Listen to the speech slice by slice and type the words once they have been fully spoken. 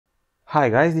Hi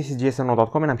guys, this is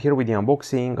gsno.com and I'm here with the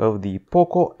unboxing of the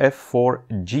POCO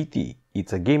F4 GT.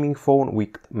 It's a gaming phone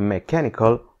with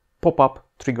mechanical pop-up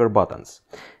trigger buttons.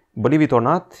 Believe it or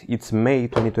not, it's May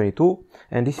 2022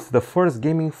 and this is the first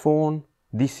gaming phone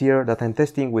this year that I'm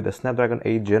testing with the Snapdragon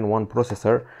 8 Gen 1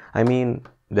 processor. I mean,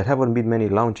 there haven't been many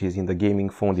launches in the gaming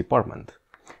phone department.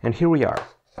 And here we are.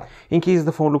 In case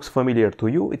the phone looks familiar to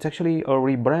you, it's actually a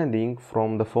rebranding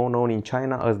from the phone known in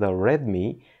China as the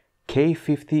Redmi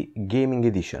K50 Gaming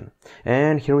Edition.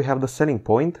 And here we have the selling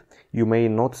point. You may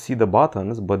not see the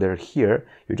buttons, but they're here.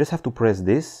 You just have to press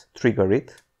this, trigger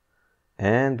it,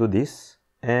 and do this,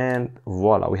 and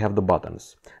voila, we have the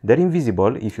buttons. They're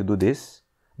invisible if you do this,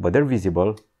 but they're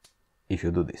visible if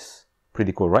you do this.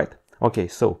 Pretty cool, right? Okay,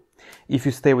 so if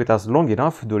you stay with us long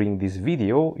enough during this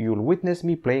video, you'll witness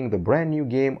me playing the brand new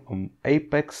game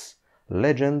Apex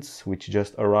Legends, which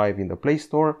just arrived in the Play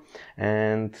Store,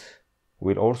 and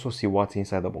we'll also see what's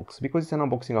inside the box, because it's an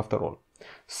unboxing after all.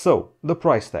 So, the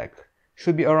price tag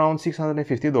should be around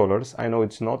 $650. I know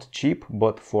it's not cheap,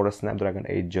 but for a Snapdragon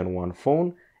 8 Gen 1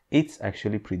 phone, it's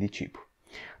actually pretty cheap.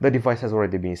 The device has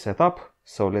already been set up,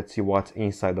 so let's see what's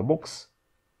inside the box.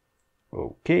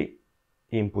 Okay,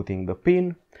 inputting the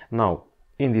pin. Now,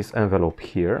 in this envelope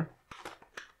here,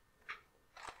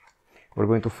 we're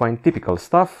going to find typical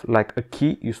stuff like a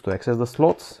key used to access the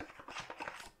slots,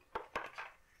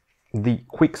 the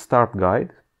quick start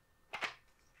guide,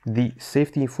 the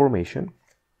safety information,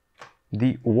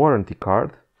 the warranty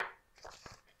card,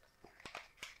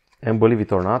 and believe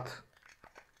it or not,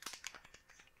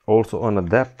 also an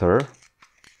adapter,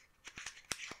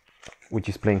 which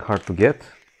is playing hard to get,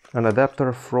 an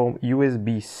adapter from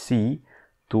USB-C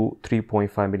to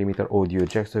 3.5mm audio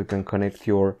jack, so you can connect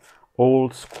your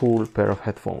old school pair of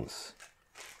headphones.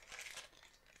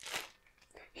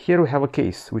 Here we have a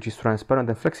case which is transparent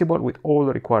and flexible with all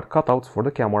the required cutouts for the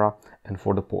camera and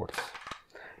for the ports.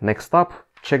 Next up,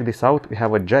 check this out, we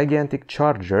have a gigantic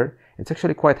charger. It's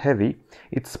actually quite heavy.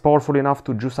 It's powerful enough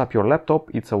to juice up your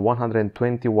laptop. It's a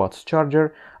 120 watts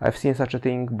charger. I've seen such a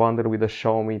thing bundled with the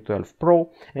Xiaomi 12 Pro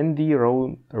and the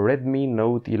Redmi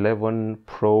Note 11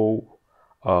 Pro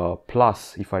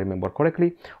Plus, if I remember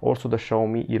correctly. Also the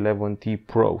Xiaomi 11T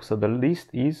Pro. So the list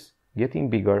is getting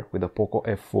bigger with the POCO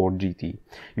F4 GT.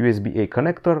 USB-A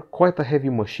connector, quite a heavy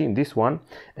machine this one,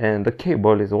 and the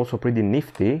cable is also pretty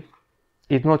nifty.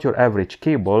 It's not your average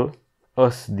cable,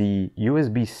 as the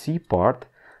USB-C part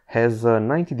has a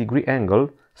 90-degree angle,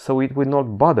 so it will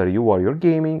not bother you while you're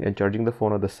gaming and charging the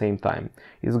phone at the same time.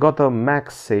 It's got a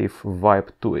MagSafe vibe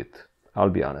to it, I'll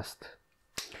be honest.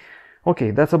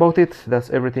 Okay, that's about it. That's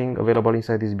everything available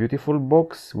inside this beautiful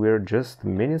box. We're just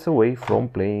minutes away from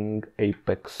playing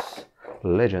Apex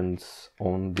Legends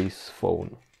on this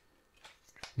phone.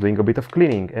 Doing a bit of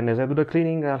cleaning, and as I do the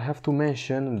cleaning, I'll have to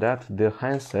mention that the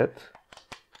handset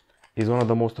is one of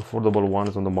the most affordable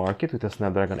ones on the market with a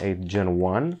Snapdragon 8 Gen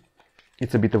 1.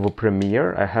 It's a bit of a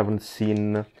premiere. I haven't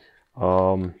seen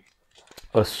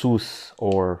Asus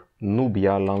or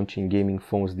Nubia launching gaming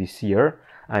phones this year.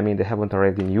 I mean, they haven't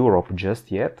arrived in Europe just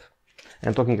yet.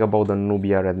 I'm talking about the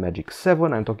Nubia Red Magic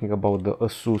 7, I'm talking about the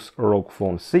Asus ROG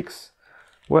Phone 6.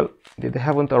 Well, they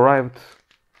haven't arrived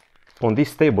on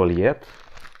this table yet.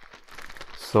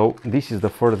 So this is the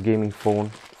first gaming phone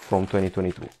from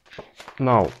 2022.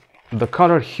 Now, the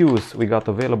color hues we got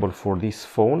available for this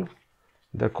phone,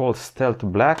 they're called Stealth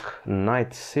Black,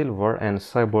 Night Silver and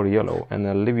Cyber Yellow, and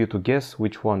I'll leave you to guess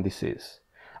which one this is.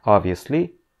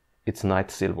 Obviously, it's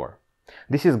Night Silver.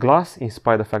 This is glass, in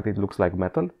spite of the fact that it looks like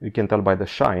metal. You can tell by the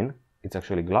shine, it's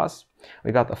actually glass.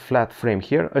 We got a flat frame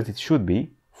here, as it should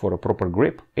be, for a proper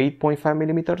grip,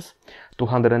 8.5mm,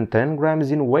 210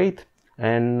 grams in weight,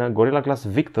 and Gorilla Glass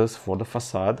Victus for the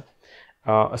facade.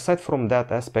 Aside from that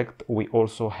aspect, we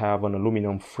also have an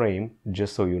aluminum frame,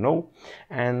 just so you know,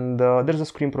 and there's a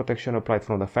screen protection applied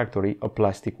from the factory, a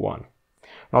plastic one.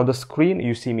 Now the screen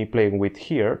you see me playing with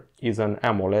here is an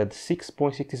AMOLED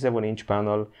 6.67-inch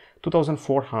panel,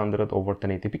 2400 over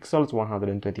 1080 pixels,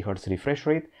 120 Hz refresh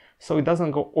rate, so it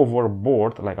doesn't go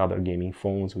overboard like other gaming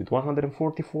phones with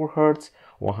 144 Hz,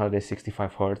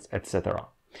 165 Hz, etc.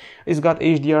 It's got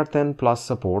HDR10 Plus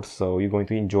support, so you're going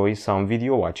to enjoy some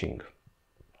video watching.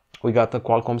 We got a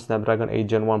Qualcomm Snapdragon 8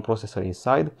 Gen 1 processor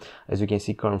inside, as you can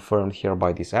see confirmed here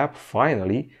by this app.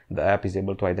 Finally, the app is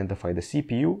able to identify the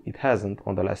CPU. It hasn't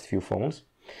on the last few phones.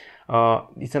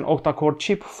 It's an octa-core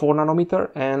chip, 4nm,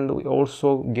 and we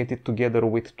also get it together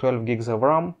with 12 gigs of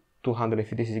RAM,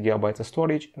 256 GB of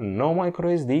storage, no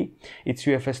microSD. It's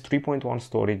UFS 3.1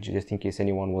 storage, just in case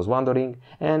anyone was wondering,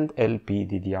 and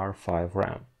LPDDR5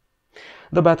 RAM.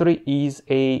 The battery is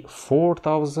a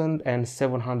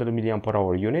 4700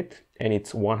 mAh unit, and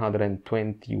its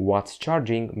 120 watts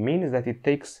charging means that it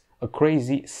takes a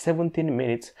crazy 17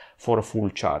 minutes for a full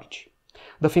charge.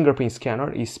 The fingerprint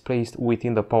scanner is placed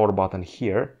within the power button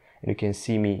here, and you can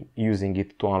see me using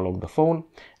it to unlock the phone.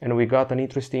 And we got an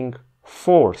interesting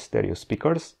 4 stereo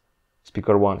speakers,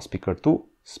 speaker 1, speaker 2,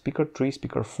 speaker 3,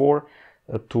 speaker 4,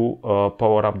 to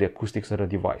power up the acoustics of the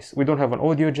device. We don't have an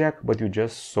audio jack, but you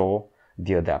just saw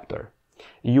the adapter.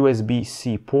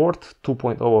 USB-C port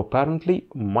 2.0 apparently,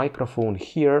 microphone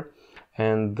here,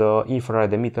 and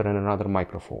infrared emitter and another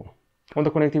microphone. On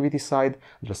the connectivity side,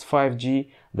 there's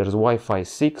 5G, there's Wi-Fi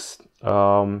 6,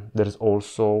 there's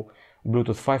also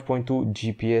Bluetooth 5.2,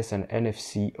 GPS and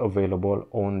NFC available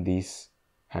on this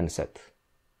handset.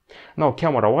 Now,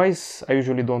 camera-wise, I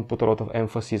usually don't put a lot of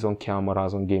emphasis on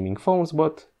cameras on gaming phones,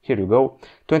 but here you go.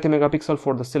 20 megapixel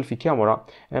for the selfie camera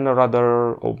and a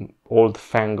rather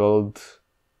old-fangled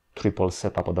triple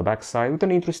setup at the backside with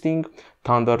an interesting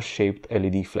thunder-shaped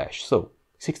LED flash. So,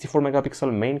 64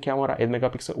 megapixel main camera, 8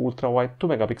 megapixel ultra-wide, 2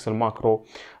 megapixel macro,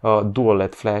 dual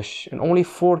LED flash, and only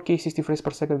 4K 60 frames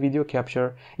per second video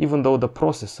capture, even though the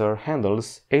processor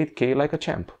handles 8K like a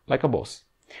champ, like a boss.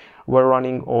 We're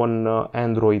running on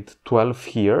Android 12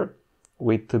 here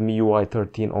with MIUI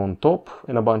 13 on top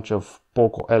and a bunch of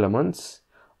POCO elements,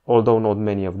 although not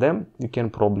many of them. You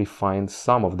can probably find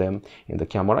some of them in the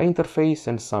camera interface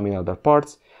and some in other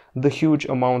parts. The huge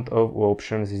amount of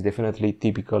options is definitely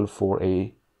typical for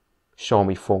a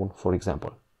Xiaomi phone, for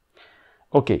example.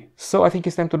 Okay, so I think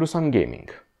it's time to do some gaming.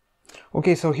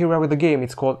 Okay, so here we are with the game.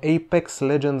 It's called Apex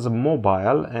Legends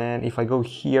Mobile, and if I go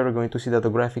here, we're going to see that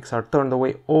the graphics are turned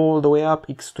away all the way up,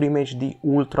 Extreme HD,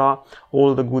 Ultra,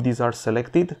 all the goodies are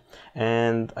selected,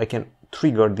 and I can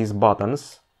trigger these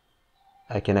buttons.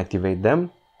 I can activate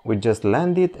them. We just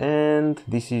land it, and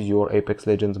this is your Apex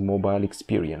Legends Mobile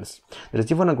experience.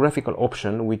 There's even a graphical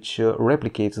option which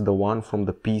replicates the one from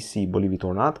the PC, believe it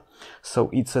or not. So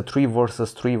it's a 3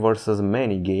 versus 3 versus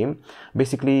many game.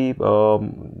 Basically,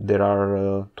 there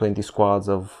are 20 squads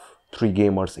of 3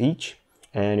 gamers each,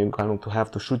 and you kind of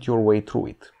have to shoot your way through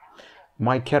it.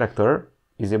 My character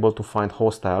is able to find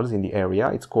hostiles in the area.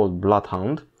 It's called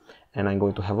Bloodhound. And I'm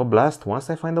going to have a blast once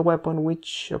I find a weapon,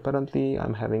 which apparently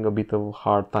I'm having a bit of a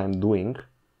hard time doing.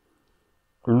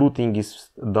 Looting is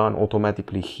done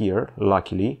automatically here,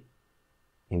 luckily,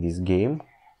 in this game.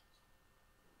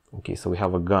 Okay, so we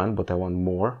have a gun, but I want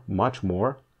more, much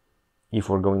more, if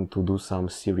we're going to do some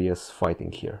serious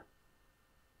fighting here.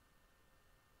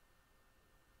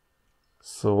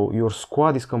 So your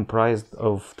squad is comprised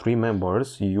of 3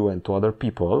 members, you and 2 other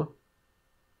people.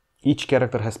 Each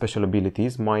character has special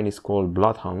abilities. Mine is called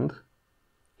Bloodhound.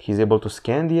 He's able to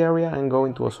scan the area and go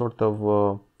into a sort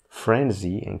of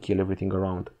frenzy and kill everything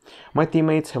around. My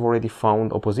teammates have already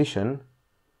found opposition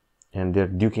and they're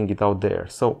duking it out there.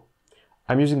 So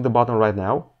I'm using the button right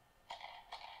now.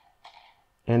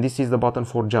 And this is the button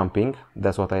for jumping.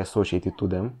 That's what I associated to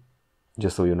them,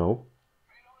 just so you know.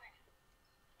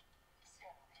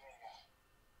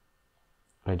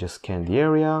 I just scan the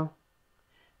area.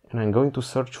 And I'm going to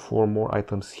search for more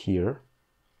items here.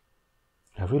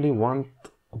 I really want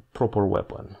a proper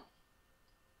weapon.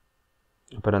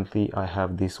 Apparently I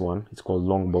have this one. It's called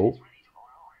longbow.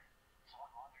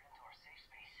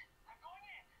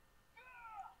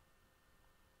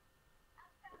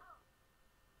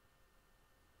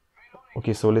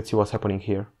 Okay, so let's see what's happening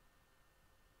here.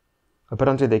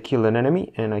 Apparently they killed an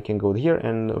enemy and I can go here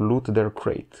and loot their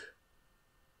crate.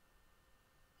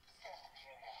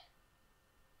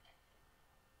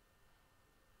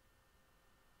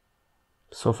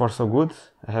 So far so good.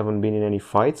 I haven't been in any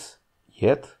fights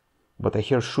yet, but I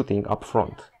hear shooting up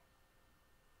front.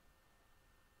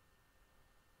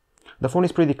 The phone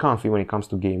is pretty comfy when it comes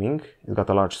to gaming. It's got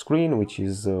a large screen which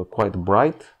is quite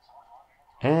bright.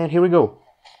 And here we go.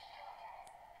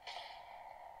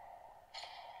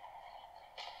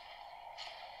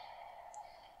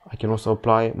 I can also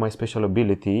apply my special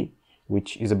ability,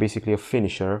 which is basically a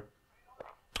finisher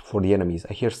for the enemies.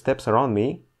 I hear steps around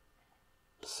me.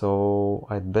 So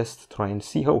I'd best try and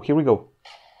see. Oh, here we go.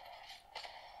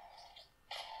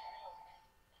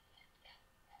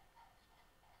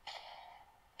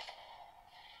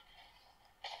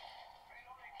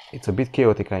 It's a bit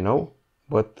chaotic, I know,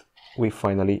 but we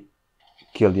finally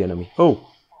killed the enemy.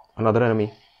 Oh, another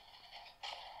enemy.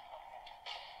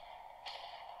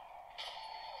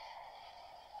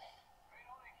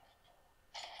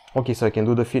 Okay, so I can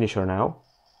do the finisher now,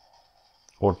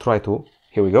 or try to.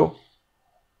 Here we go.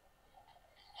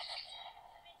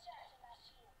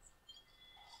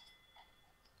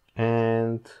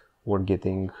 And we're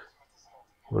getting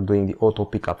We're doing the auto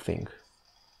pickup thing.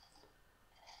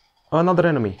 Another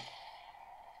enemy.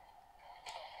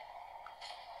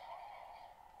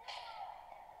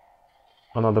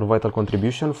 Another vital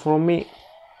contribution from me.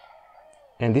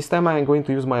 And this time I'm going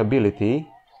to use my ability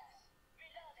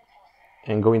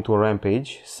and go into a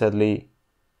rampage, sadly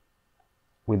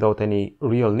without any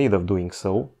real need of doing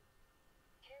so,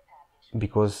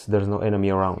 because there's no enemy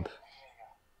around.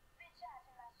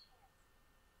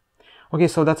 Okay,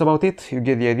 so that's about it. You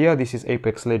get the idea. This is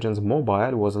Apex Legends Mobile.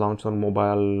 It was launched on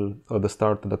mobile at the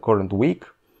start of the current week.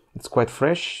 It's quite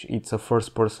fresh. It's a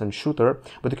first-person shooter,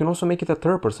 but you can also make it a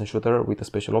third-person shooter with a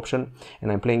special option.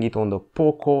 And I'm playing it on the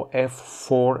POCO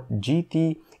F4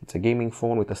 GT. It's a gaming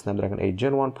phone with a Snapdragon 8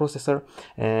 Gen 1 processor,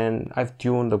 and I've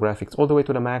tuned the graphics all the way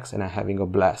to the max and I'm having a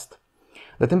blast.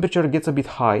 The temperature gets a bit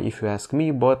high if you ask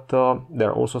me, but there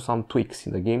are also some tweaks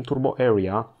in the game turbo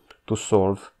area to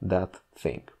solve that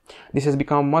thing. This has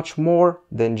become much more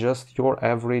than just your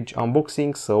average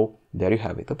unboxing, so there you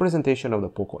have it, a presentation of the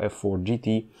POCO F4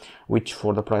 GT, which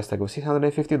for the price tag of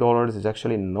 $650 is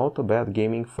actually not a bad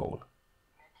gaming phone.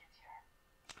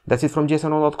 That's it from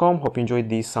gsno.com. Hope you enjoyed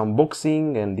this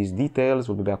unboxing and these details.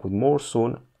 We'll be back with more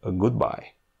soon.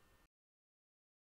 Goodbye.